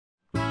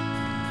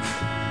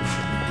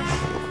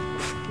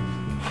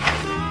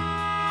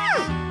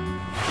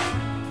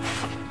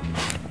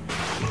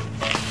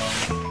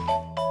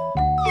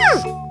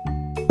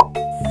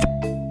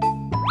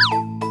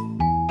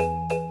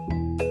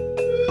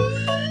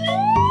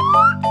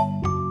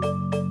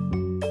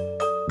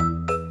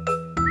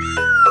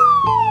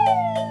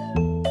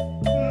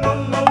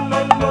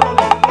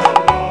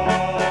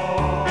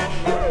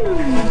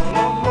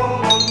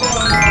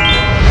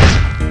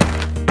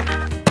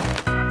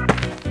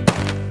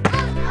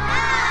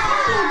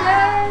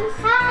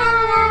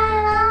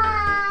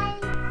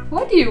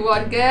do you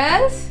want,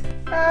 girls?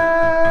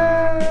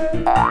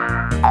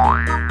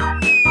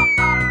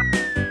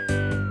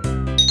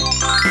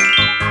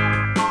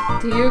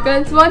 Do you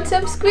guys want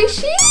some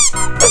squishies?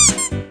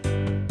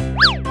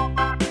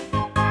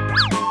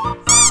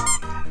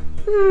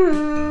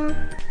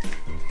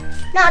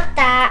 Not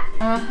that.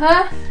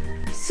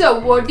 So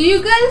what do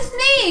you girls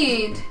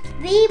need?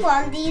 We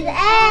want these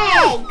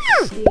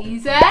eggs.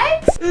 These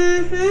eggs?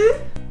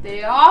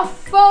 They are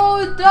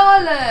 $4.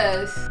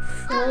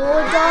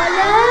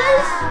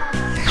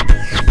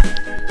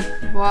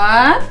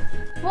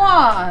 $4?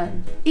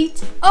 One.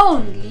 It's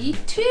only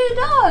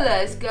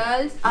 $2,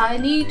 girls. I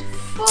need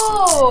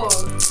 4.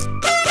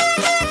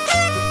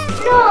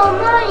 No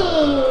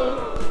money.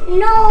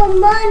 No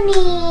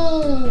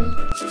money.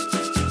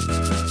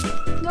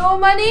 No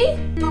money?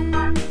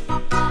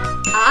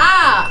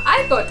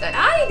 I got an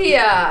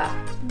idea.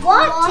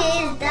 What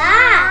is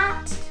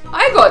that?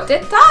 I got a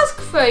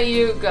task for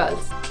you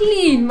girls.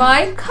 Clean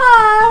my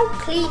car.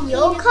 Clean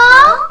your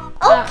car?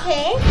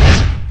 Okay.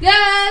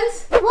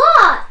 Girls,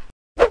 What?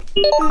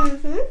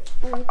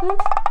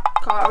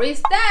 car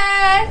is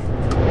there.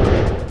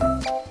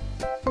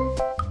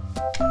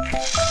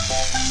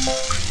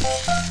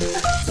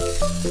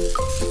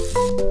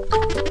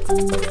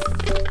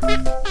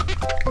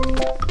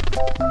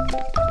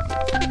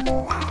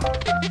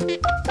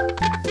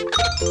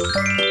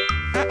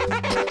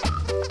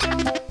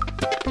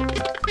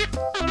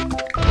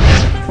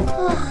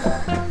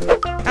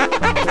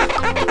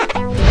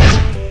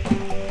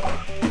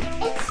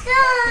 It's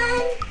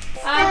done.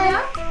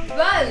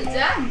 Well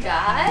done,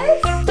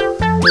 guys. $1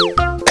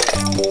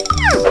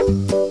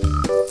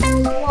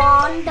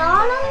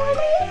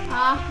 only?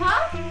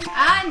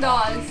 And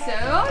also,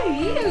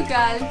 you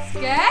girls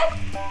get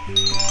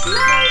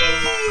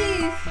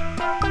lollies.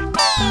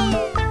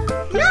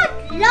 Not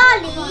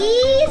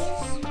lollies.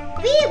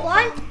 We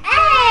want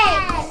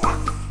eggs.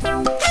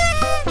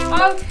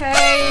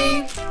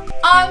 Okay.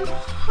 I'm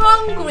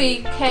hungry.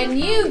 Can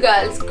you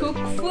girls cook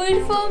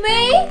food for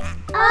me?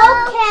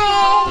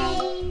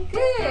 Okay.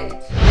 Good.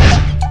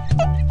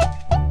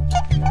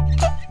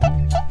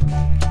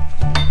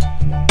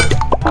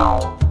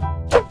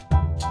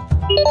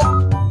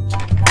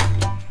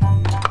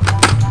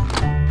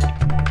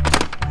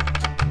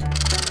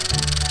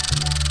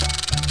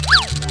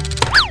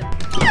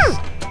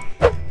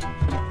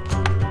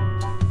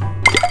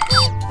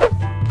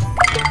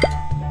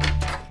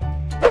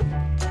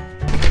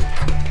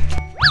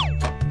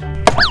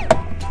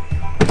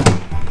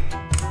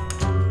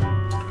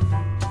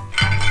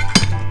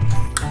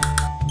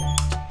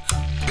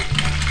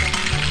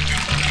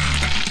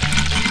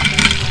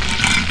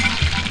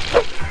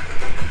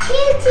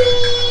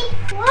 Cutie!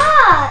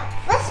 What?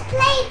 Let's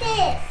play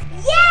this!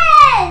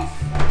 Yes!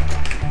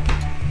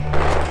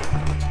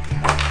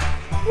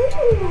 Ooh,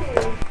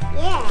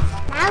 yeah.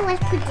 Now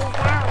let's put it down.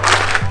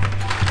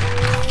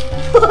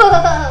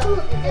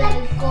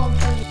 Let's go.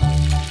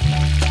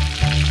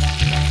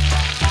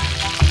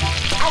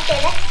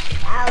 Okay,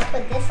 I'll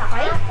put this on.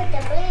 I'll put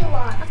the blue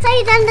one. After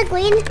you done the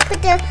green,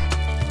 put the...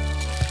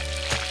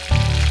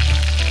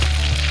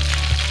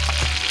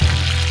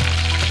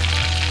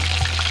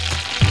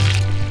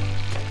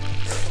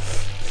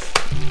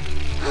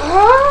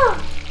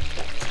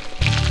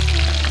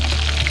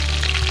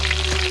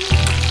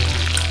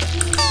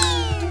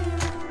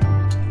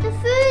 The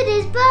food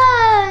is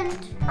burnt.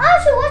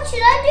 Ashu, what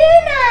should I do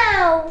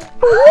now?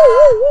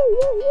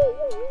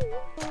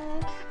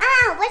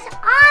 What's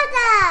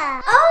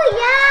order? Oh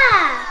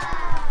yeah.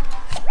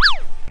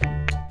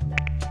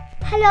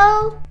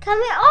 Hello, can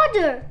we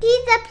order?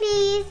 Pizza,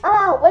 please.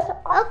 What's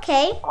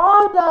Okay.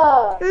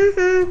 order?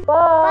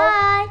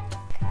 Bye.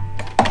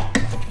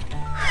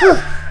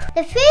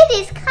 The food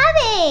is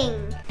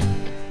coming.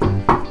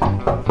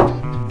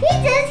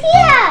 Pizza's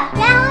here.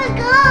 Now we'll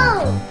go.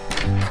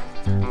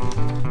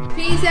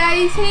 Pizza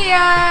is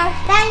here.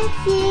 Thank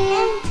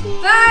you.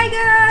 Bye,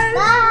 girls.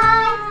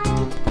 Bye.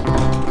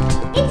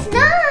 It's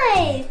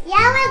nice.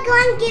 Yeah, we'll go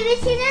and give it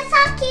to the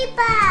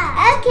shopkeeper.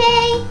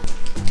 Okay.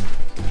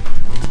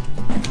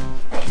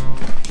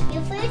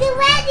 Your food is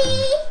ready.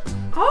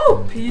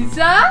 Oh,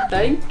 pizza.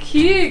 Thank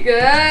you,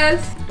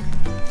 girls.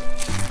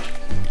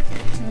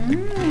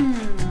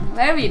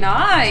 Very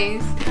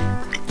nice.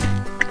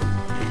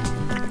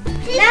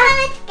 Now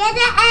let's get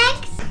the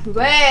eggs.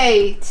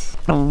 Wait.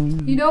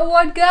 You know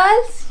what,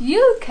 girls?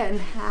 You can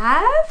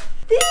have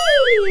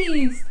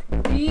these.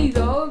 These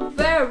are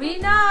very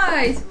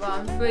nice.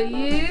 One for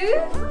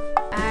you.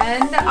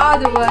 And the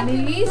other one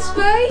is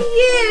for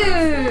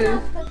you.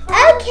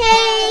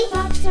 Okay.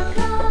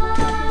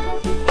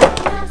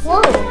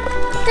 Whoa.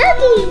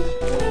 Doggy.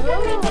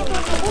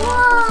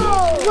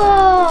 Whoa.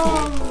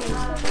 Whoa.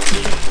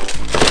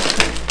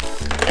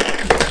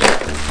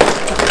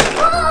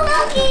 Oh,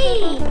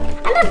 Doggy.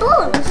 And a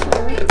ball.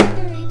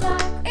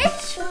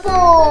 It's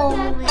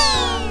boring.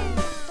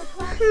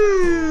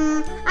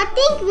 I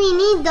think we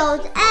need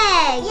those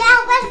eggs. Yeah,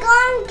 let's go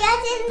and get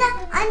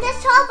on the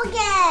shop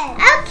again.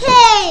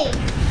 Okay.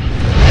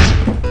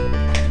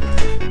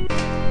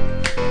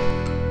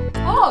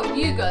 Oh,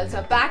 you You girls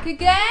are back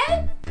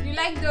again? You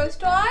like those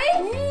toys?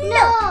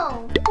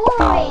 No.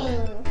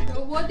 Boring.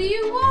 So what do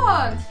you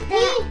want?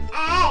 The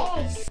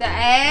eggs. The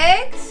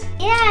eggs?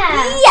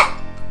 Yeah.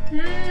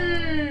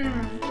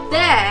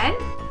 Then,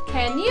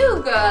 can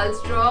you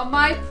girls draw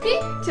my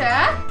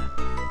picture?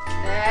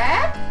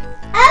 There?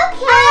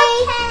 Okay.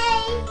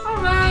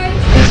 Alright.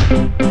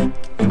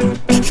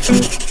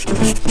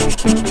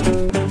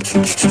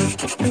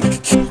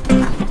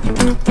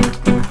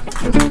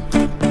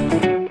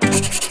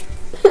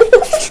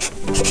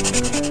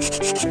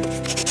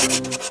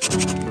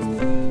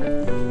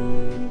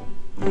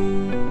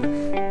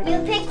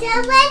 Your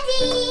picture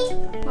ready.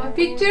 My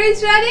picture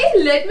is ready.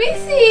 Let me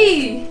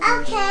see.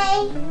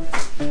 Okay.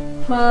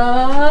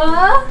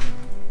 Huh?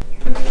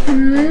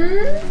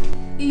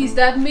 Is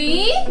that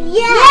me?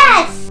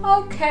 Yes.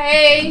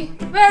 Okay.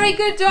 Very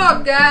good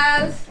job,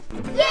 girls.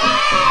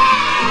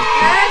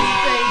 That's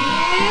for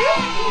you.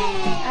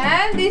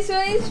 And this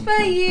one is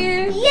for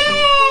you.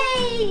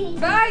 Yay.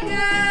 Bye,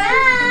 girls.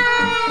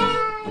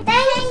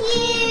 Bye. Thank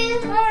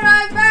you.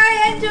 Alright, bye.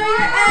 Enjoy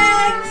your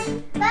eggs.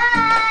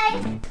 Bye.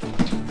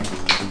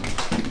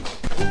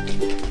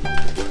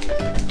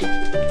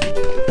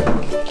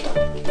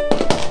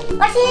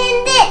 What's in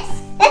this?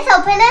 Let's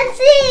open and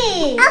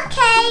see.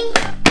 Okay.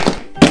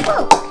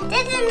 Oh,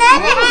 there's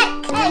another egg.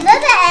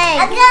 Another egg.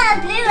 I got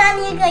a blue and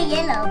you got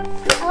yellow.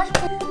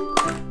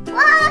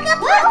 Wow, look at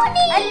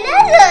pony.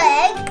 Another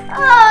egg.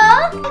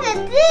 Oh, look at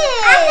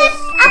this.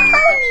 I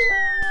got a pony.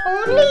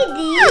 Only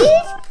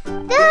these?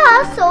 They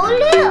are so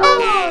little.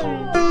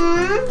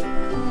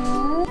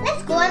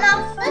 Let's go and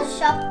ask the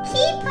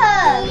shopkeeper.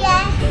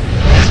 Yeah.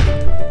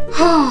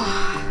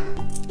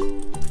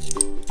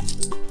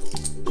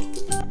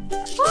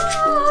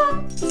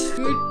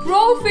 Good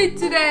profit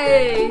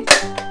today.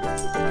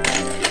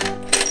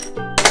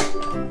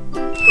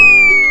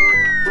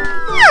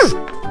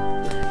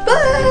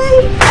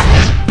 Bye.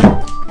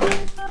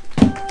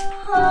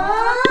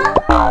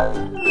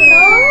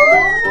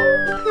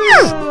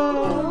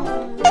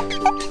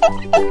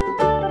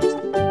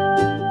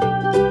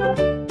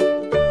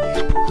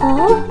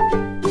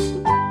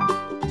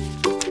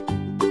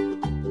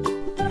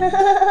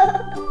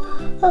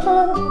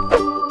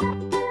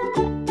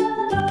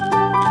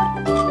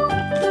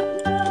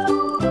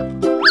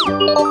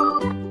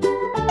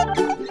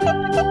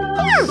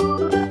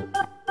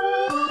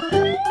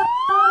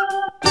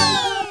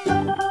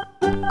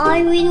 Are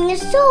you reading a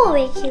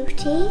story,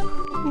 Cutie?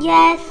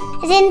 Yes.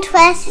 It's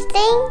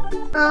interesting?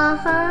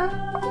 Uh-huh.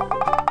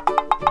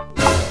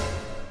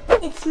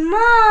 It's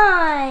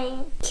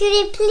mine.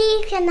 Cutie,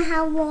 please can I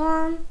have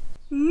one?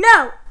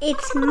 No,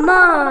 it's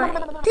mine.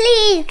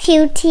 Please,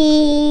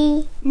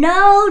 Cutie.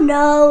 No,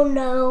 no,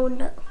 no,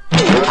 no.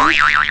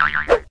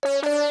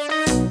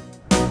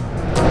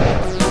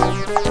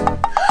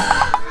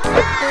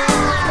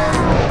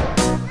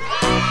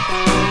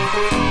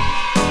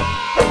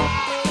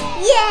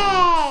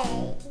 Yay!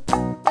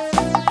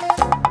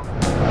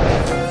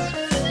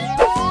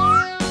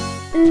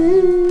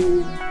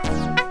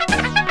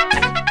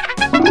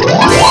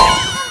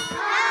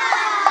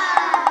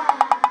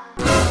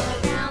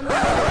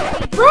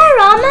 Where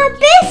are my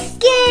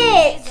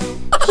biscuits?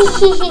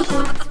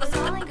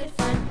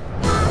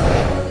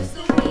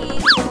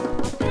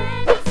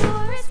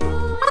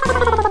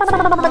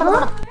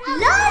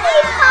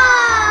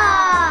 Lollipop!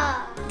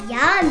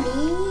 Yummy!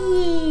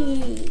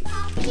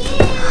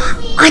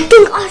 I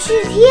think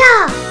Ashu's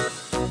here.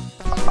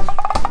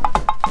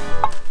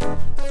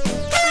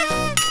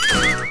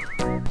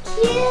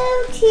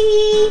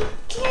 Cutie,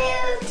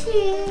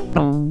 Cutie,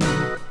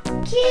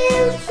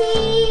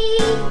 Cutie.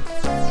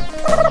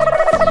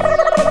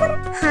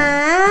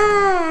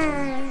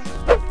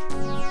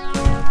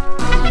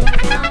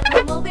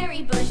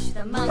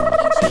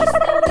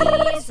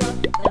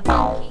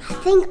 I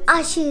think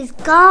Ashu's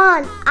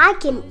gone. I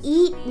can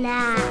eat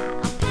now.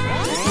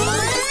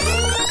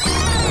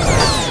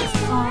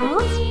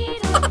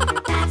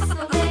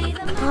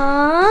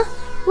 Huh?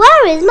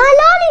 Where is my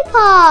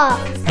lollipop?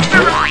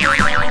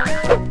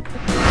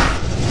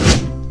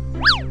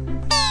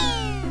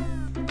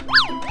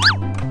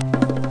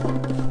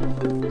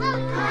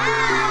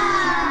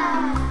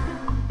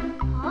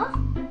 Huh?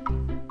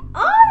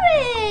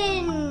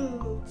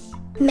 Orange.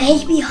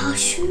 Maybe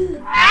Ashu.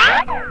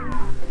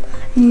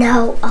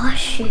 No,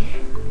 Ashu.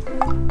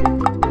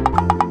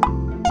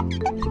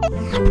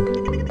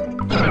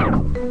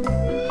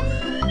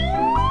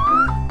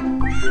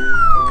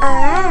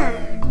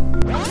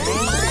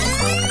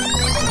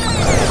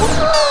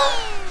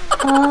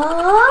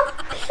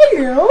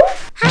 Hello.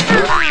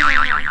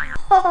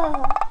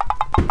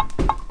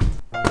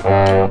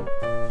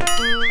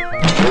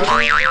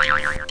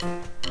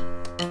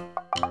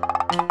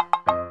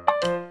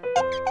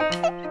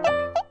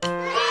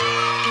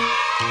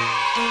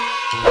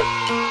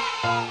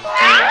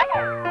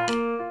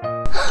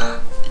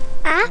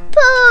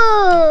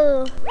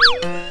 Apple.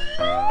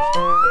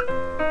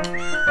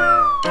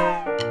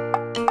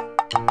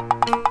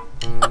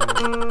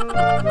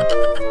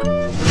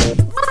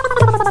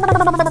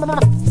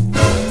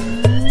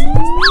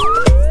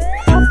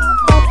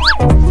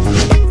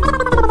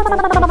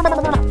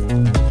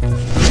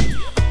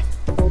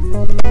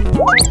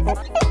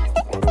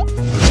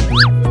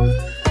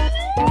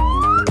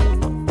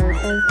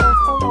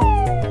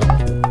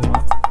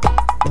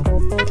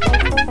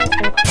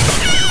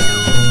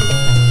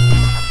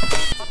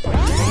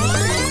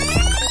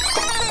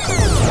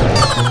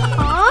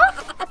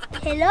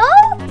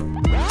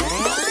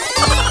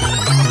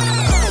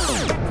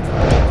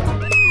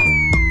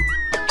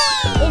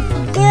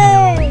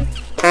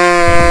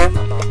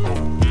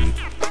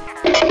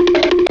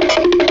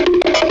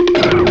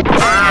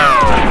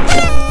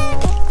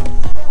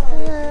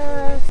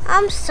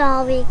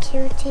 sorry,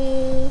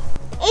 Cutie.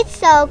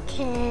 It's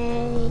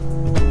okay.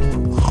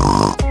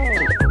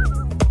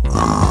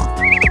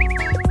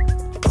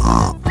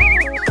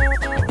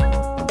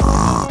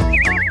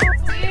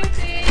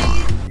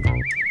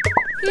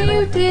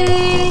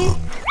 Cutie!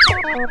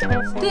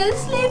 Still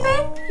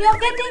sleeping? You're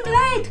getting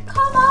late.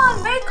 Come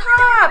on, wake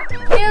up!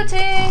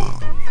 Cutie!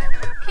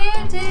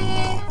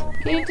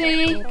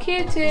 Cutie!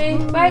 Cutie!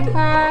 Wake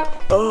up!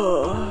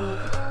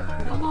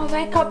 Come on,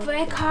 wake up!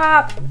 Wake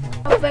up!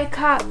 Wake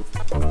up!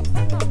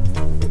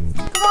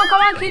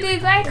 Come on, Cutie!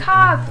 Wake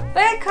up!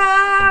 Wake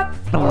up!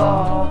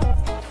 Oh.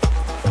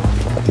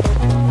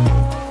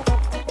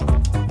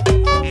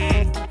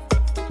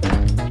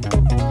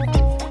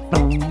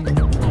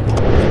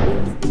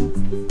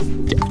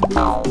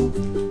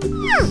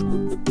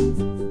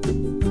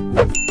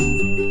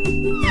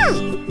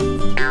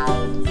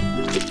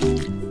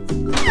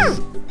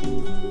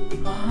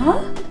 Huh?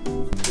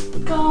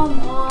 Come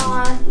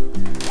on.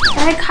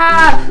 Wake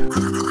up.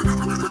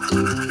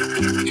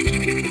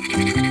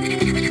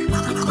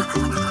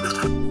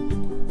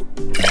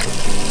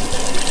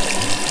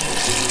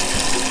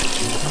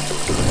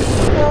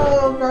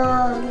 Oh,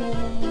 mommy.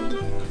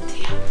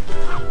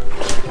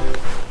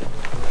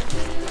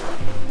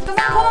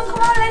 Come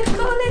on,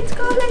 let's go.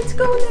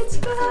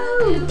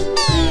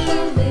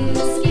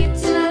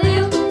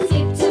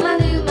 Skip to my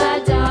loo, my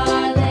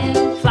darling.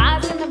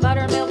 Flies in the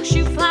buttermilk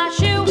shoe, fly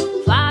shoe.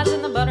 Flies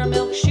in the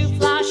buttermilk shoe,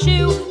 fly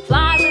shoe.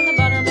 Flies in the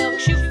buttermilk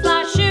shoe,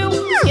 fly shoe.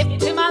 Skip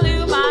to my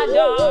loo, my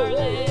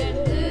darling.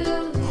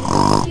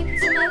 Skip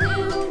to my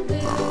loo,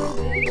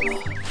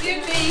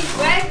 Cutie,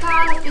 wake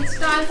up. It's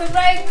time for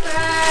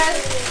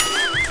breakfast.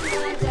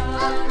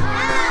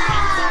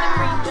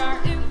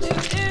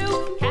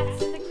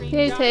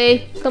 Cutie,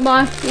 come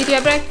on, eat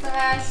your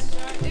breakfast.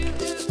 Skip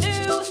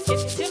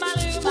to my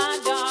loo, my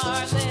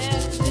darling.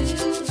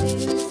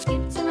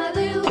 Skip to my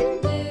loo,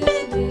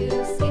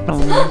 skip to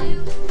my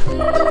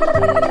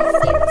loo,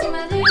 skip to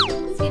my loo,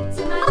 skip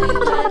to my loo,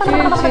 my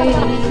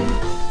darling.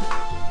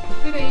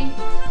 Cutie.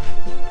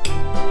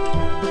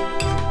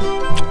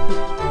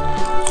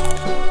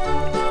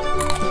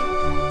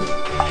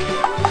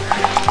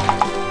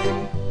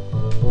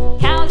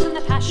 Cows in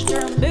the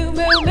pasture, moo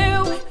moo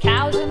moo.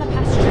 Cows in the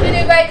pasture.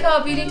 Cutie, wake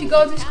up. You need to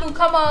go to school.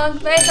 Come on,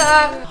 wake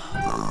up.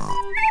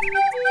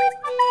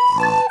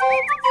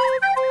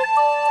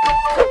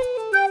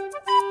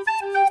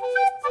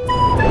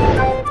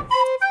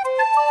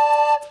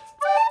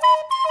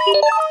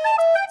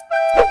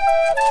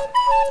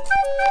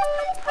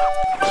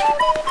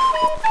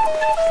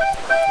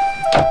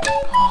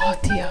 Oh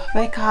dear,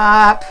 wake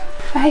up.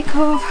 Wake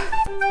up.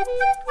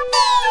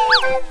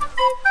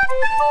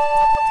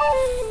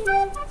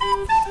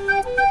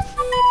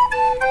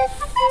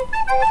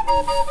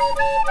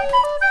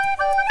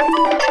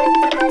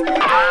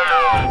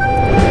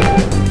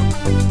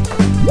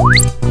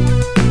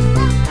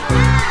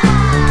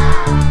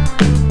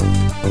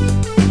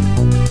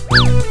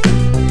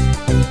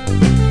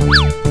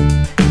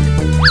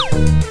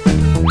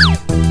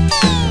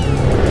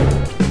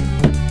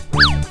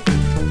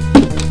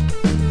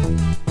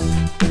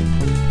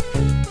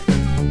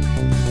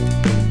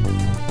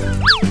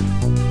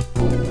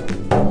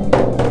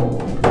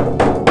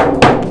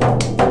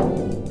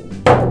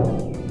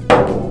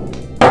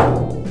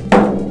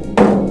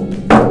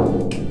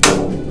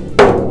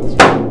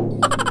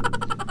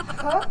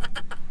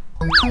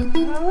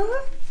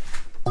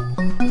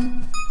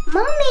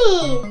 Mommy,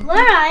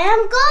 where I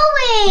am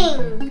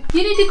going?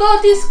 You need to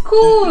go to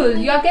school.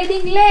 You are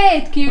getting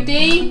late,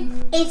 Cutie.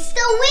 It's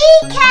the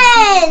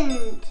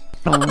weekend.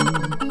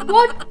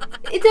 What?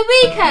 It's a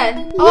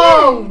weekend.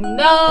 Oh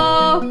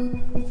no.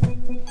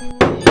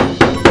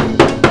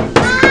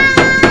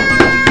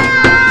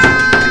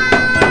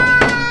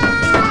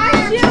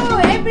 Ashu,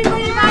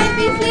 everybody might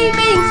be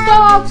sleeping.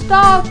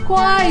 Stop,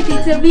 quiet.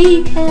 It's a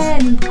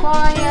weekend.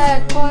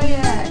 Quiet.